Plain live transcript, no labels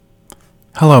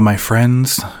Hello, my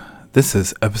friends. This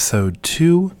is episode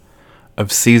 2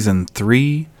 of season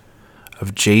 3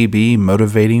 of JB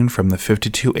Motivating from the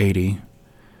 5280.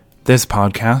 This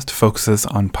podcast focuses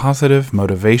on positive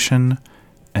motivation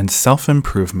and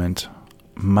self-improvement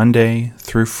Monday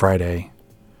through Friday.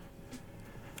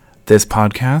 This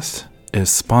podcast is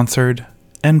sponsored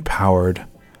and powered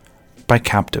by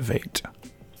Captivate.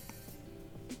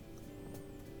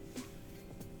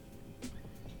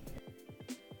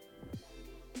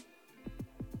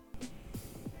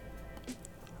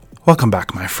 Welcome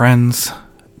back, my friends.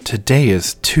 Today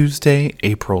is Tuesday,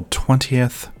 April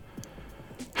 20th.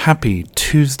 Happy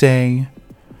Tuesday.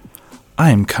 I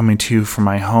am coming to you from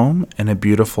my home in a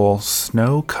beautiful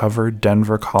snow-covered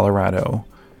Denver, Colorado.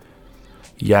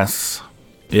 Yes,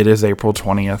 it is April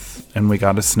 20th, and we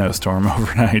got a snowstorm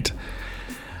overnight.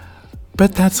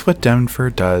 But that's what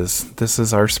Denver does. This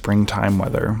is our springtime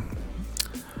weather.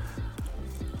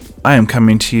 I am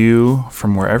coming to you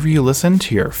from wherever you listen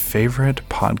to your favorite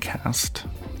podcast.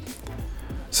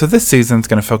 So this season is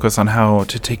going to focus on how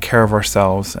to take care of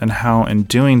ourselves and how in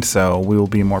doing so we will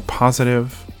be more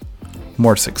positive,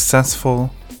 more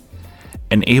successful,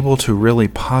 and able to really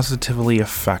positively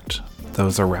affect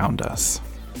those around us.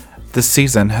 This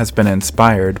season has been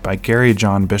inspired by Gary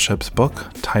John Bishop's book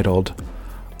titled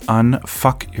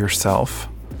Unfuck Yourself,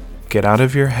 Get Out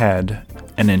of Your Head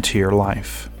and Into Your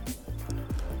Life.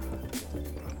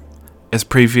 As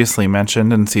previously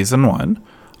mentioned in season 1,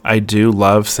 I do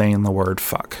love saying the word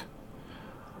fuck.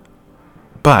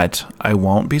 But I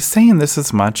won't be saying this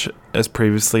as much as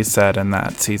previously said in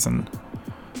that season.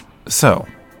 So,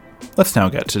 let's now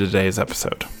get to today's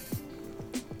episode.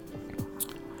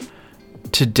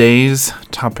 Today's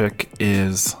topic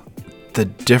is the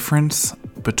difference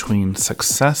between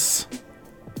success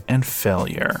and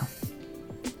failure.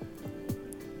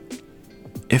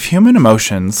 If human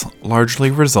emotions largely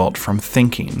result from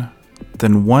thinking,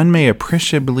 then one may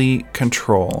appreciably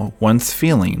control one's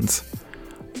feelings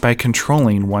by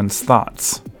controlling one's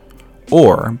thoughts,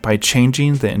 or by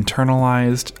changing the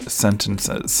internalized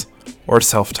sentences or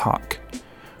self-talk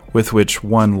with which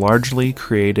one largely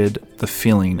created the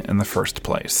feeling in the first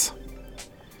place.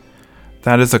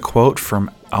 That is a quote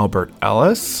from Albert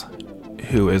Ellis,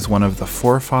 who is one of the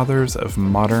forefathers of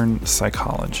modern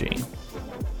psychology.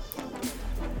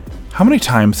 How many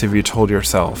times have you told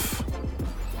yourself,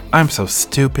 I'm so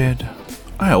stupid,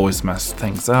 I always mess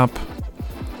things up,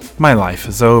 my life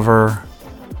is over,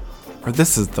 or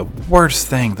this is the worst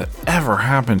thing that ever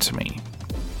happened to me?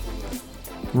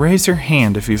 Raise your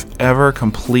hand if you've ever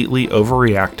completely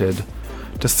overreacted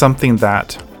to something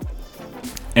that,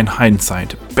 in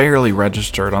hindsight, barely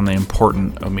registered on the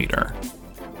important-o-meter.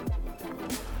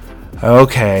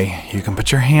 Okay, you can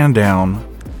put your hand down.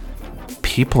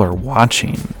 People are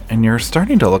watching, and you're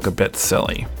starting to look a bit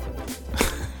silly.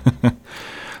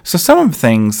 So some of the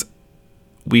things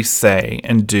we say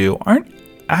and do aren't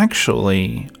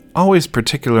actually always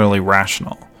particularly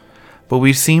rational, but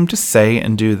we seem to say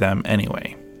and do them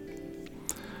anyway.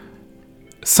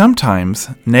 Sometimes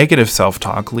negative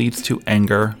self-talk leads to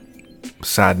anger,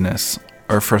 sadness,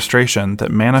 or frustration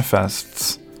that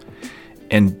manifests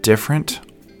in different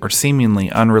or seemingly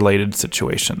unrelated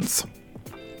situations.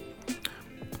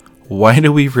 Why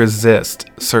do we resist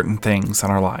certain things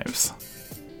in our lives?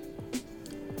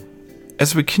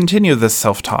 As we continue this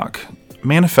self-talk,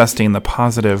 manifesting the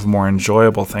positive, more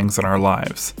enjoyable things in our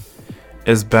lives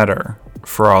is better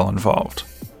for all involved.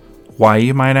 Why,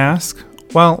 you might ask?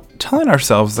 Well, telling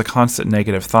ourselves the constant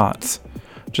negative thoughts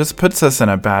just puts us in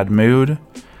a bad mood,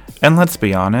 and let's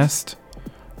be honest,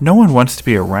 no one wants to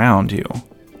be around you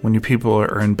when you people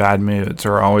are in bad moods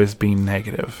or always being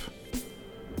negative.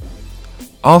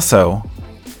 Also,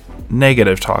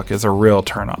 negative talk is a real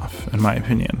turnoff, in my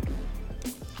opinion.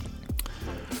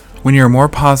 When you're more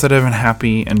positive and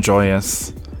happy and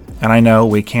joyous, and I know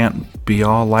we can't be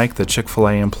all like the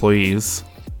Chick-fil-A employees,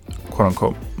 quote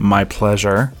unquote, my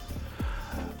pleasure,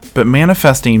 but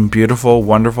manifesting beautiful,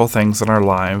 wonderful things in our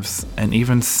lives and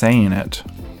even saying it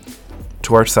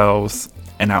to ourselves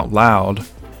and out loud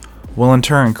will in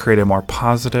turn create a more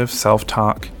positive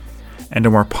self-talk and a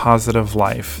more positive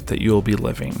life that you will be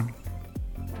living.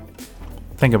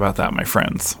 Think about that, my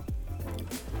friends.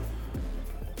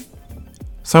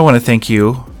 So I want to thank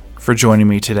you for joining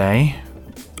me today.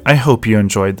 I hope you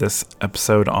enjoyed this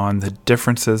episode on the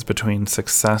differences between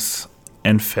success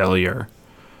and failure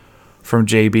from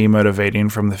JB Motivating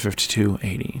from the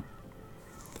 5280.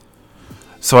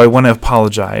 So I want to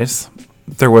apologize.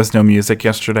 There was no music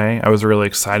yesterday. I was really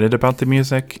excited about the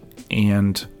music,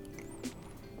 and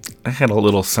I had a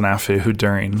little snafu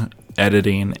during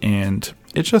editing and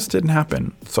It just didn't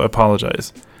happen, so I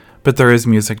apologize. But there is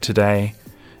music today.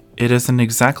 It isn't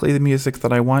exactly the music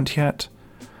that I want yet,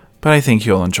 but I think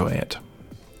you'll enjoy it.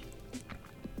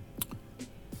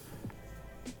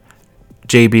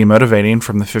 JB Motivating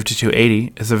from the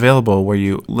 5280 is available where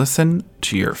you listen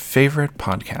to your favorite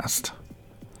podcast.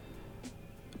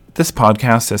 This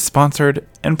podcast is sponsored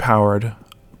and powered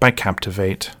by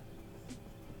Captivate.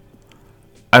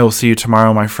 I will see you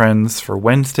tomorrow, my friends, for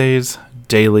Wednesday's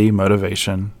Daily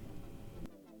Motivation.